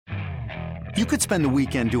You could spend the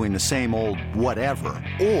weekend doing the same old whatever,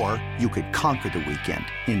 or you could conquer the weekend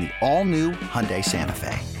in the all-new Hyundai Santa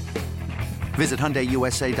Fe. Visit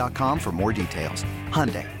HyundaiUSA.com for more details.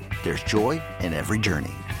 Hyundai, there's joy in every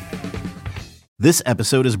journey. This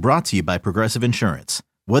episode is brought to you by Progressive Insurance.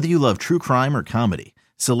 Whether you love true crime or comedy,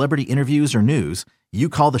 celebrity interviews or news, you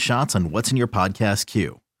call the shots on what's in your podcast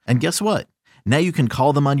queue. And guess what? Now you can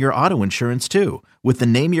call them on your auto insurance too with the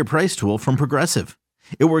Name Your Price tool from Progressive.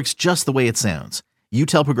 It works just the way it sounds. You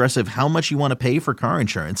tell Progressive how much you want to pay for car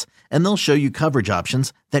insurance, and they'll show you coverage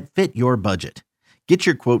options that fit your budget. Get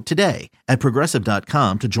your quote today at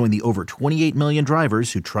Progressive.com to join the over 28 million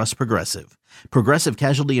drivers who trust Progressive. Progressive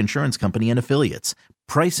Casualty Insurance Company and Affiliates.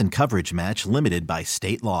 Price and coverage match limited by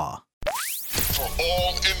state law. For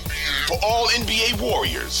all NBA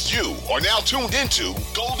warriors, you are now tuned into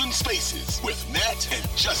Golden Spaces with Nat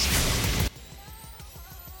and Justin.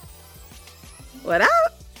 What up?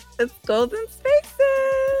 It's Golden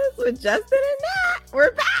Spaces with Justin and Nat.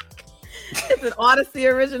 We're back. It's an Odyssey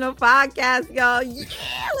original podcast, y'all. Yeah,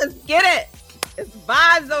 let's get it. It's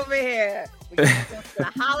vibes over here. We're getting close to the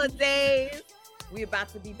holidays. We're about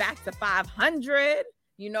to be back to 500.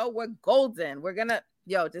 You know, we're golden. We're going to,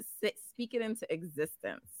 just speak it into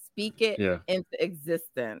existence. Speak it into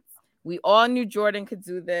existence. We all knew Jordan could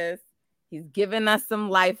do this. He's given us some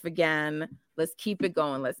life again. Let's keep it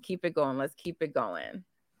going. Let's keep it going. Let's keep it going.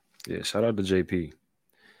 Yeah, shout out to JP.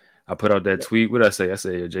 I put out that tweet. What did I say? I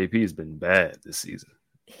said JP has been bad this season.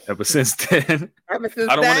 Ever since then. I don't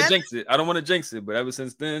want to jinx it. But ever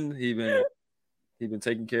since then, he been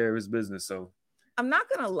taking care of his business. So I'm not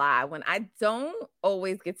gonna lie. When I don't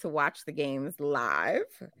always get to watch the games live,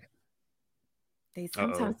 they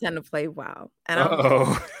sometimes tend to play well.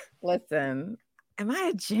 And listen. Am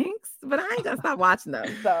I a jinx? But I ain't gonna stop watching them.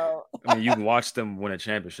 So I mean, you can watch them win a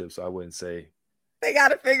championship, so I wouldn't say they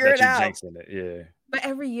gotta figure it out. Jinxing it. Yeah. But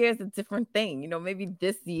every year is a different thing. You know, maybe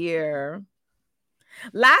this year.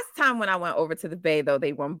 Last time when I went over to the Bay, though,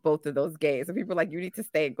 they won both of those games. So people are like, you need to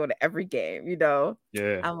stay and go to every game, you know?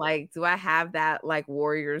 Yeah. I'm like, do I have that like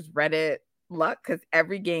Warriors Reddit luck? Because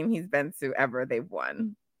every game he's been to ever, they've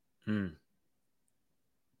won. Mm-hmm.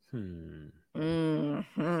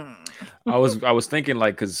 I was thinking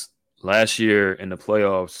like, because last year in the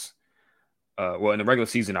playoffs, in the regular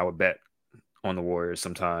season I would bet on the Warriors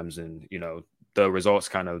sometimes, and you know the results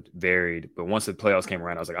kind of varied, but once the playoffs came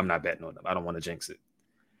around I was like, I'm not betting on them. I don't want to jinx it.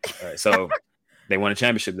 All right, so they won a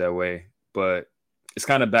championship that way, but it's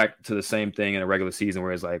kind of back to the same thing in a regular season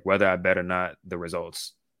where it's like whether I bet or not, the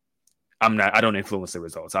results I don't influence the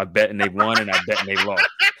results. I bet and they won and I bet and they lost.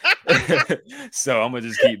 So I'm gonna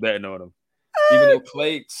just keep betting on them. Even though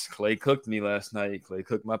Clay cooked me last night. Clay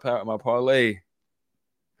cooked my parlay.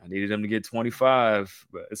 I needed him to get 25,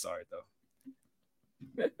 but it's all right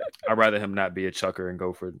though. I'd rather him not be a chucker and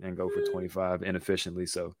go for 25 inefficiently.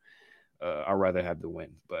 So I'd rather have the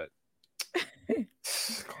win. But Clay.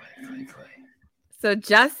 So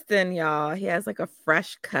Justin, y'all, he has like a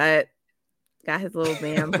fresh cut. Got his little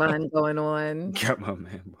man bun going on. Got my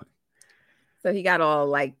man bun. So he got all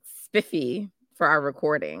like spiffy for our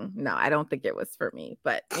recording. No, I don't think it was for me,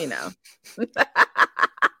 but you know.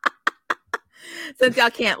 Since y'all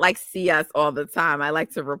can't like see us all the time, I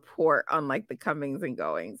like to report on like the comings and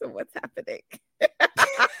goings of what's happening.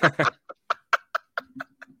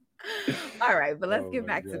 All right, but let's get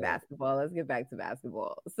back to basketball.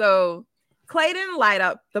 So Clay didn't light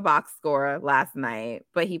up the box score last night,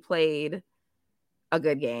 but he played a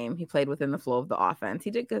good game. He played within the flow of the offense. He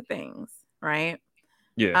did good things, right?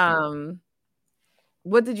 Yeah.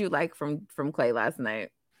 What did you like from Clay last night?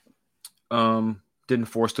 Didn't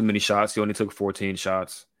force too many shots. He only took 14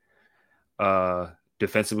 shots.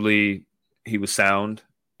 Defensively, he was sound.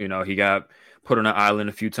 You know, he got put on an island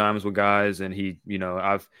a few times with guys, and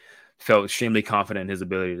I've felt extremely confident in his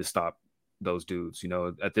ability to stop those dudes. You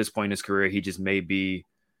know, at this point in his career, he just may be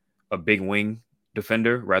a big wing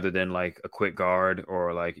defender rather than like a quick guard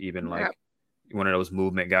or like even like one of those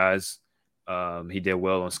movement guys. He did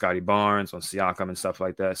well on Scotty Barnes, on Siakam and stuff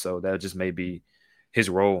like that. So that just may be his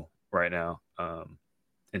role right now.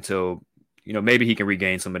 Until, you know, maybe he can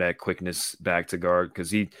regain some of that quickness back to guard, because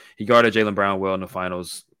he guarded Jaylen Brown well in the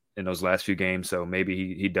finals in those last few games. So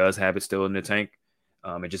maybe he does have it still in the tank.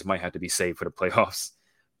 It just might have to be saved for the playoffs.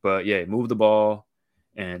 But yeah, move the ball,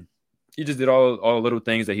 and he just did all the little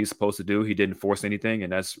things that he's supposed to do. He didn't force anything,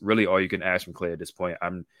 and that's really all you can ask from Clay at this point.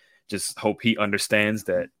 I'm just hope he understands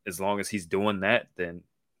that as long as he's doing that, then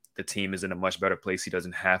the team is in a much better place. He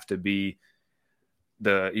doesn't have to be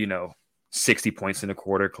the, 60 points in a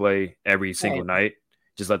quarter Clay every single night.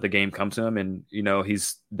 just let the game come to him. And,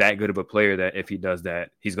 he's that good of a player that if he does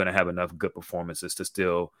that, he's going to have enough good performances to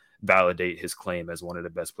still validate his claim as one of the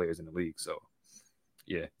best players in the league. So,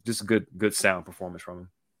 yeah, just good sound performance from him.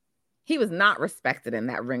 He was not respected in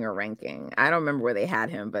that Ringer ranking. I don't remember where they had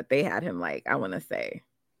him, but they had him like, I want to say,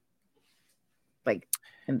 like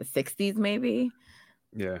in the 60s maybe.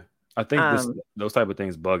 Yeah. I think those type of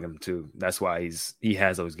things bug him too. That's why he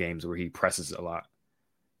has those games where he presses a lot.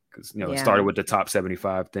 Because, it started with the top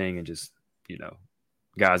 75 thing and just,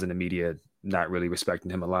 guys in the media not really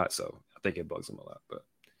respecting him a lot. So I think it bugs him a lot. But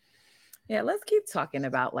yeah, let's keep talking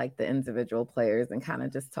about like the individual players and kind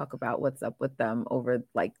of just talk about what's up with them over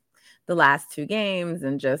like the last 2 games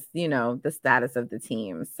and just, the status of the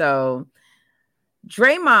team. So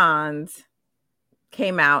Draymond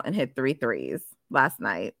came out and hit 3 threes last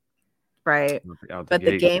night, right? But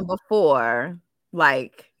the game before,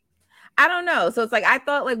 like, I don't know. So it's like, I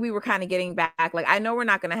thought like we were kind of getting back. Like, I know we're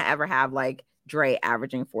not going to ever have like Dre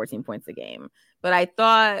averaging 14 points a game, but I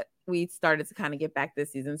thought we started to kind of get back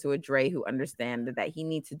this season to a Dre who understood that he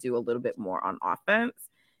needs to do a little bit more on offense.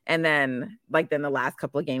 And then the last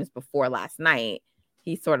couple of games before last night,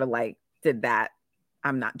 he sort of like did that.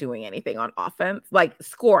 I'm not doing anything on offense, like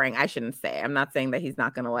scoring. I shouldn't say. I'm not saying that he's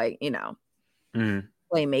not going to like,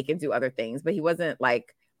 play, make and do other things, but he wasn't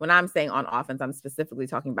like, when I'm saying on offense, I'm specifically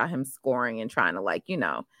talking about him scoring and trying to like, get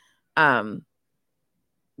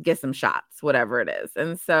some shots, whatever it is.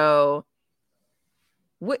 And so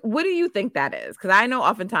what do you think that is? Because I know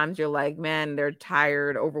oftentimes you're like, man, they're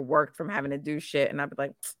tired, overworked from having to do shit. And I'd be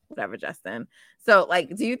like, whatever, Justin. So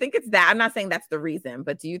like, do you think it's that? I'm not saying that's the reason,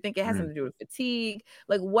 but do you think it has something to do with fatigue?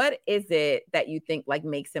 Like, what is it that you think like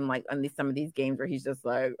makes him like on some of these games where he's just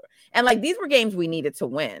like, and like these were games we needed to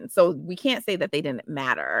win. So we can't say that they didn't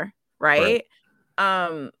matter. Right.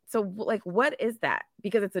 So like, what is that?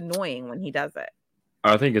 Because it's annoying when he does it.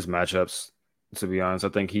 I think it's matchups. To be honest, I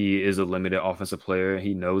think he is a limited offensive player.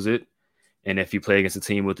 He knows it. And if you play against a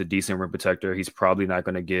team with a decent rim protector, he's probably not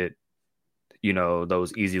going to get,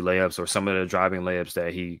 those easy layups or some of the driving layups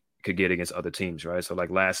that he could get against other teams, right? So like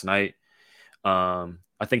last night, I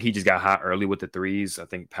think he just got hot early with the threes. I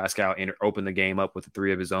think Pascal opened the game up with a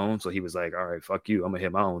 3 of his own. So he was like, all right, fuck you. I'm going to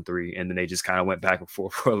hit my own 3. And then they just kind of went back and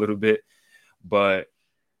forth for a little bit. But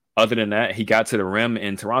other than that, he got to the rim,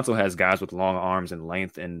 and Toronto has guys with long arms and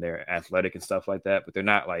length, and they're athletic and stuff like that, but they're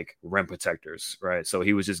not like rim protectors, right? So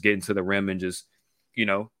he was just getting to the rim and just,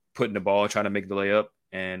 putting the ball, trying to make the layup,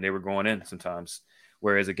 and they were going in sometimes.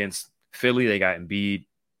 Whereas against Philly, they got Embiid,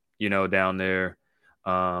 down there.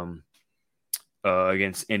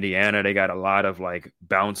 Against Indiana, they got a lot of like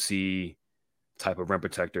bouncy type of rim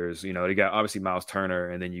protectors. They got obviously Miles Turner,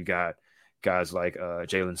 and then you got guys like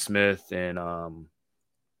Jalen Smith and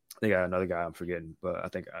they got another guy I'm forgetting, but I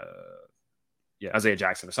think, Isaiah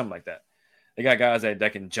Jackson or something like that. They got guys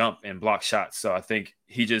that can jump and block shots. So I think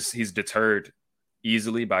he's deterred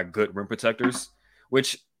easily by good rim protectors,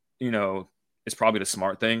 which, is probably the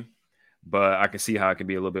smart thing, but I can see how it can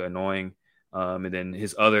be a little bit annoying. And then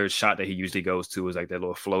his other shot that he usually goes to is like that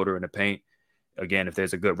little floater in the paint. Again, if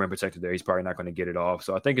there's a good rim protector there, he's probably not going to get it off.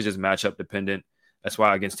 So I think it's just matchup dependent. That's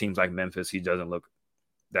why against teams like Memphis, he doesn't look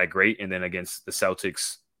that great. And then against the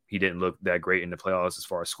Celtics, he didn't look that great in the playoffs as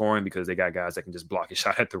far as scoring because they got guys that can just block a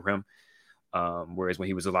shot at the rim. Whereas when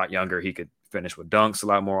he was a lot younger, he could finish with dunks a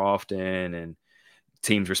lot more often, and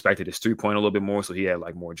teams respected his 3-point a little bit more. So he had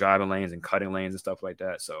like more driving lanes and cutting lanes and stuff like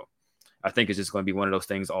that. So I think it's just going to be one of those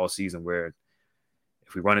things all season where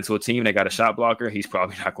if we run into a team that got a shot blocker, he's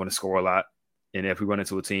probably not going to score a lot. And if we run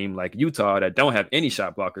into a team like Utah that don't have any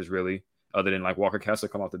shot blockers really, other than like Walker Kessler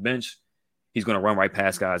come off the bench, he's going to run right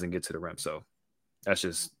past guys and get to the rim. So that's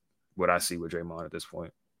just what I see with Draymond at this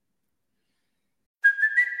point.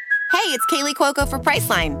 Hey, it's Kaylee Cuoco for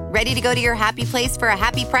Priceline. Ready to go to your happy place for a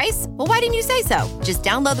happy price? Well, why didn't you say so? Just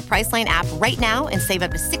download the Priceline app right now and save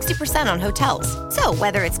up to 60% on hotels. So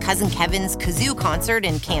whether it's Cousin Kevin's Kazoo Concert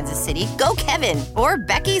in Kansas City, go Kevin, or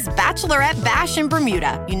Becky's Bachelorette Bash in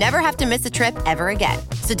Bermuda, you never have to miss a trip ever again.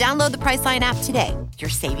 So download the Priceline app today. Your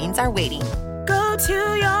savings are waiting. Go to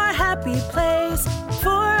your happy place for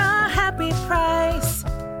a happy price.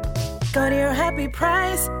 Go to your happy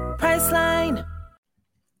price, Priceline.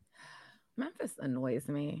 Memphis annoys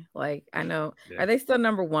me. Like, I know, are they still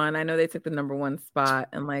number 1? I know they took the number 1 spot,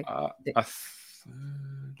 and like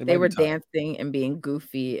they were dancing and being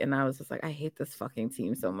goofy, and I was just like, I hate this fucking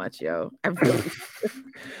team so much, yo. I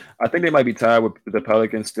think they might be tied with the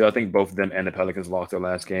Pelicans still. I think both of them and the Pelicans lost their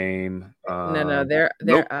last game. No, they're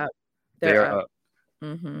up. They're up.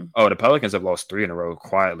 Mm-hmm. Oh, the Pelicans have lost 3 in a row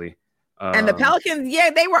quietly. And the Pelicans,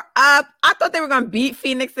 they were up. I thought they were going to beat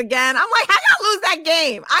Phoenix again. I'm like, how y'all lose that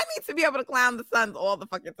game? I need to be able to clown the Suns all the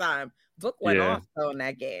fucking time. Book went off, though, in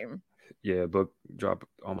that game. Yeah, Book dropped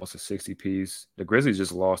almost a 60 piece. The Grizzlies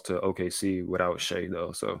just lost to OKC without Shea,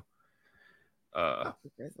 though. So, the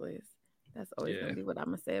Grizzlies. That's always going to be what I'm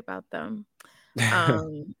going to say about them.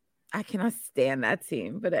 I cannot stand that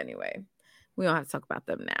team. But anyway, we don't have to talk about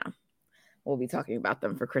them now. We'll be talking about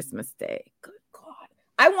them for Christmas Day. Good God.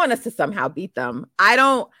 I want us to somehow beat them. I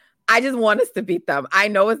just want us to beat them. I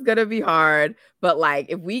know it's going to be hard, but like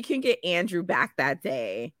if we can get Andrew back that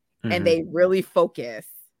day and they really focus,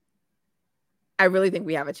 I really think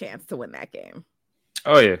we have a chance to win that game.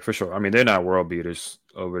 Oh, yeah, for sure. I mean, they're not world beaters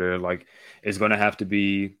over there. Like, it's going to have to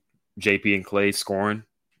be JP and Clay scoring,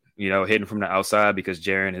 hitting from the outside because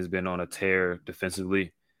Jaren has been on a tear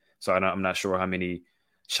defensively. So I'm not sure how many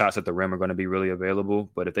shots at the rim are going to be really available.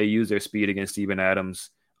 But if they use their speed against Steven Adams,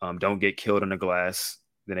 don't get killed on the glass,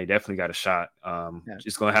 then they definitely got a shot.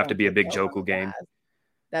 It's going to have to be a big Joku game.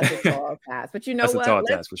 That's a tall task. But that's what? That's a tall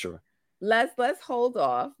task for sure. Let's hold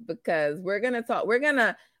off because we're gonna talk. We're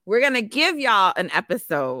gonna give y'all an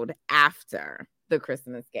episode after the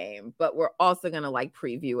Christmas game, but we're also gonna like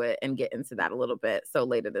preview it and get into that a little bit. So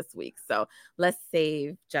later this week. So let's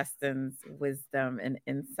save Justin's wisdom and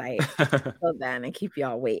insight till then and keep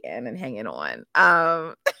y'all waiting and hanging on.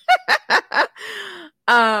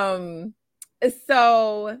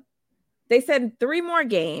 So they said 3 more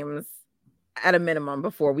games at a minimum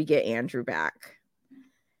before we get Andrew back.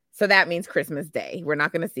 So that means Christmas Day. We're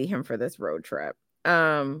not going to see him for this road trip,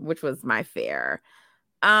 which was my fear.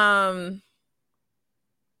 I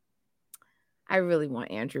really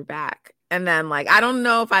want Andrew back. And then, like, I don't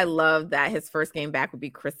know if I love that his first game back would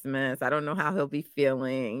be Christmas. I don't know how he'll be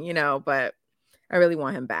feeling, but I really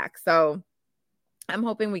want him back. So I'm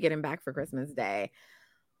hoping we get him back for Christmas Day.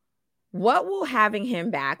 What will having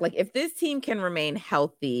him back, like, if this team can remain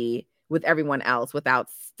healthy with everyone else without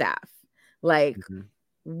Steph, like,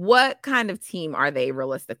 what kind of team are they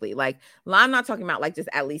realistically? Like, I'm not talking about, like, just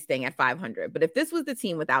at least staying at 500, but if this was the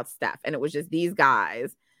team without Steph and it was just these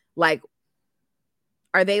guys, like,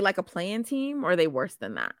 are they like a play-in team or are they worse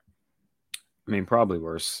than that? I mean, probably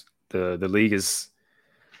worse. The league is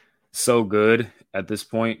so good at this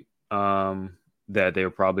point that they'll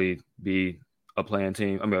probably be a play-in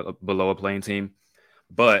team. I mean, below a play-in team.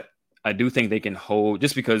 But I do think they can hold,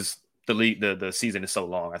 just because the league, the season is so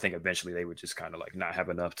long. I think eventually they would just kind of like not have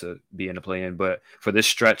enough to be in the play-in. But for this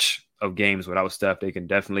stretch of games without Steph, they can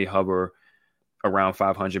definitely hover around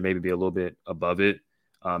 500, maybe be a little bit above it.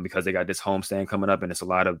 Because they got this homestand coming up and it's a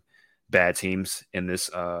lot of bad teams in this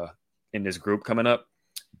group coming up.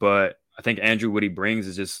 But I think Andrew, what he brings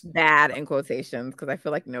is just bad in quotations, because I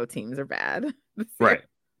feel like no teams are bad. Right.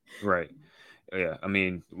 Yeah. I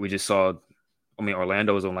mean, we just saw,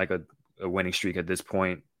 Orlando is on like a winning streak at this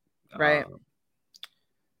point. Right.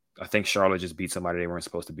 I think Charlotte just beat somebody they weren't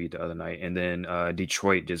supposed to beat the other night. And then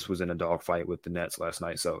Detroit just was in a dogfight with the Nets last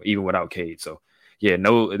night. So even without Cade. So yeah,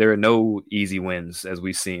 there are no easy wins as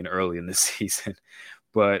we've seen early in this season.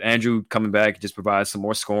 But Andrew coming back just provides some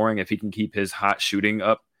more scoring. If he can keep his hot shooting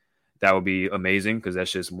up, that would be amazing, because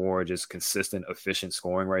that's just more just consistent, efficient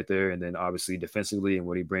scoring right there. And then obviously defensively and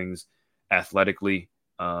what he brings athletically,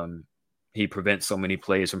 he prevents so many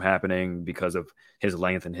plays from happening because of his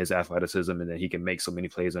length and his athleticism, and then he can make so many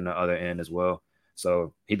plays on the other end as well.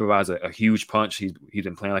 So he provides a huge punch. He's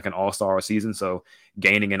been playing like an all-star all season. So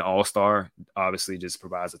gaining an all-star obviously just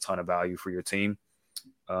provides a ton of value for your team.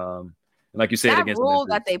 And like you said, that against rule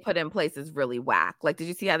that they put in place is really whack. Like, did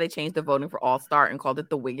you see how they changed the voting for all-star and called it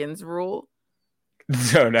the Wiggins rule?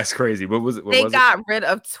 No, that's crazy. What was it? They got rid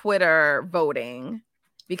of Twitter voting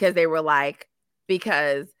because they were like,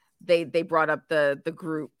 because they brought up the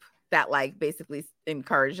group that like basically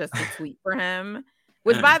encouraged us to tweet for him,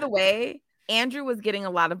 which by the way, Andrew was getting a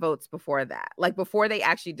lot of votes before that. Like before they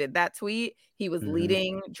actually did that tweet, he was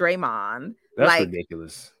leading Draymond. That's like,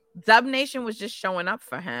 ridiculous. Dub Nation was just showing up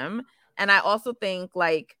for him. And I also think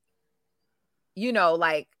like,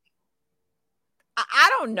 like, I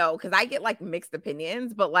don't know, because I get like mixed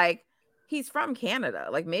opinions, but like he's from Canada.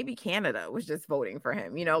 Like maybe Canada was just voting for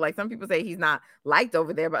him. Like some people say he's not liked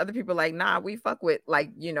over there, but other people are like, nah, we fuck with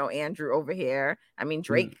like, Andrew over here. I mean,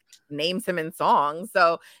 Drake names him in songs.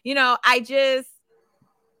 So, I just,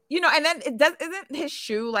 and then isn't his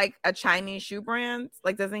shoe like a Chinese shoe brand?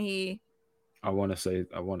 Like, doesn't he? I want to say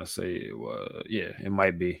it was, yeah, it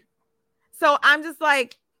might be. So I'm just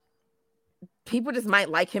like, people just might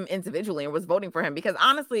like him individually and was voting for him, because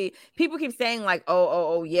honestly, people keep saying like,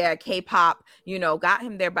 oh yeah, K-pop, got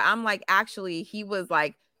him there. But I'm like, actually, he was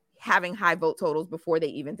like having high vote totals before they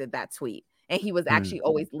even did that tweet. And he was actually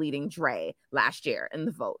always leading Dre last year in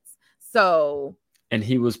the votes. So. And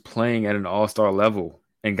he was playing at an all-star level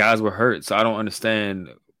and guys were hurt. So I don't understand.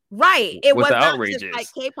 Right. It was the not outrage just is.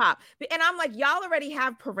 like K-pop. And I'm like, y'all already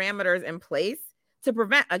have parameters in place to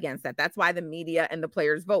prevent against that. That's why the media and the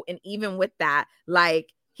players vote. And even with that,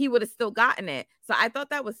 like, he would have still gotten it. So I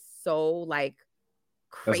thought that was so like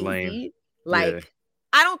crazy. That's lame. Like, Yeah.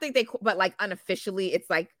 I don't think but like unofficially, it's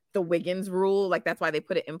like the Wiggins rule. Like, that's why they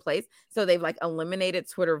put it in place. So they've like eliminated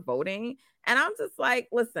Twitter voting. And I'm just like,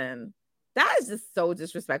 listen, that is just so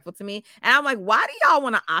disrespectful to me. And I'm like, why do y'all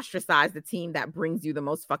want to ostracize the team that brings you the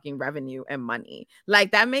most fucking revenue and money?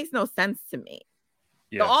 Like, that makes no sense to me.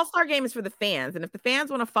 Yeah. The All-Star game is for the fans. And if the fans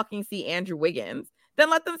want to fucking see Andrew Wiggins, then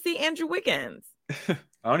let them see Andrew Wiggins. I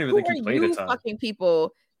don't even think he played a ton. Fucking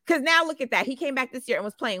people. Because now look at that. He came back this year and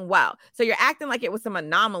was playing well. So you're acting like it was some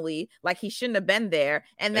anomaly, like he shouldn't have been there.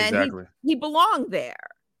 And then he belonged there.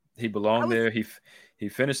 He belonged there. He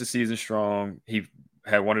finished the season strong. He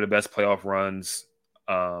had one of the best playoff runs,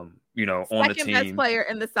 on the team. Second best player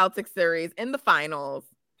in the Celtics series, in the finals.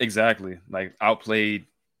 Exactly. Like, outplayed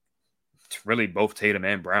really both Tatum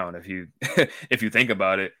and Brown, if you if you think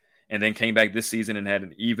about it, and then came back this season and had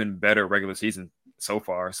an even better regular season so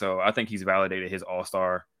far. So I think he's validated his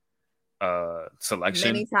all-star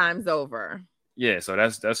selection many times over. Yeah, so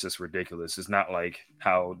that's just ridiculous. It's not like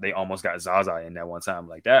how they almost got Zaza in that one time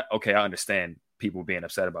like that. Okay, I understand people being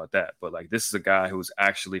upset about that, but like, this is a guy who's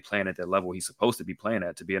actually playing at the level he's supposed to be playing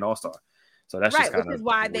at to be an all-star. So that's right, just kind of which is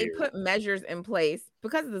why weird. They put measures in place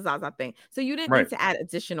because of the Zaza thing. So you didn't need to add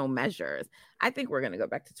additional measures. I think we're going to go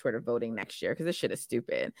back to Twitter voting next year because this shit is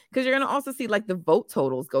stupid. Because you're going to also see like the vote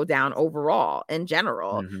totals go down overall in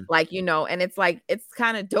general. Mhm. Like, and it's like, it's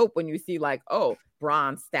kind of dope when you see like, oh,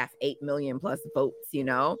 Bron, Steph, 8 million plus votes,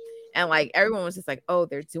 And like, everyone was just like, oh,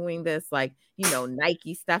 they're doing this, like,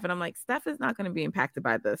 Nike stuff. And I'm like, Steph is not going to be impacted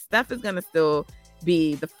by this. Steph is going to still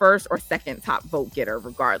be the first or second top vote getter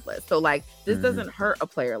regardless. So like, this doesn't hurt a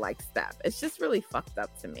player like Steph. It's just really fucked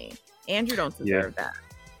up to me. Andrew don't deserve that.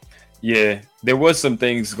 Yeah, there was some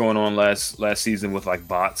things going on last season with like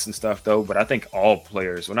bots and stuff though, but I think all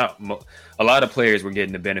players, a lot of players were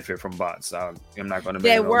getting the benefit from bots. I'm not going to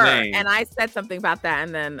They were, and I said something about that,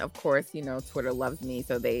 and then of course, Twitter loves me,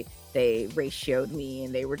 so they ratioed me,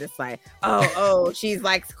 and they were just like, oh, she's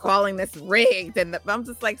like calling this rigged, and I'm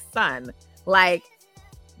just like, son, like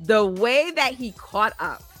the way that he caught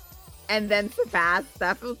up and then surpassed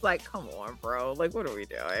stuff, it was like, come on, bro, like what are we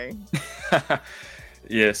doing?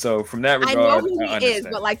 Yeah, so from that regard, I know who he is,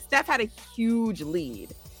 but like Steph had a huge lead,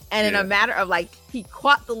 and in a matter of like, he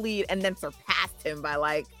caught the lead and then surpassed him by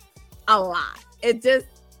like a lot. It just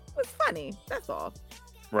was funny. That's all.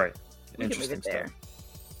 Right. We can leave it there.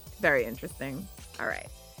 Stuff. Very interesting. All right.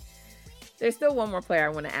 There's still one more player I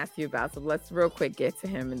want to ask you about, so let's real quick get to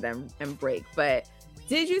him and break. But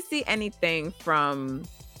did you see anything from?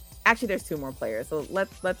 Actually, there's two more players, so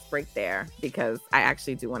let's break there because I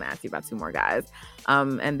actually do want to ask you about two more guys,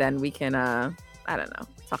 and then we can I don't know,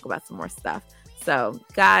 talk about some more stuff. So,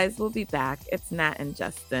 guys, we'll be back. It's Nat and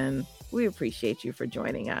Justin. We appreciate you for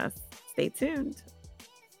joining us. Stay tuned.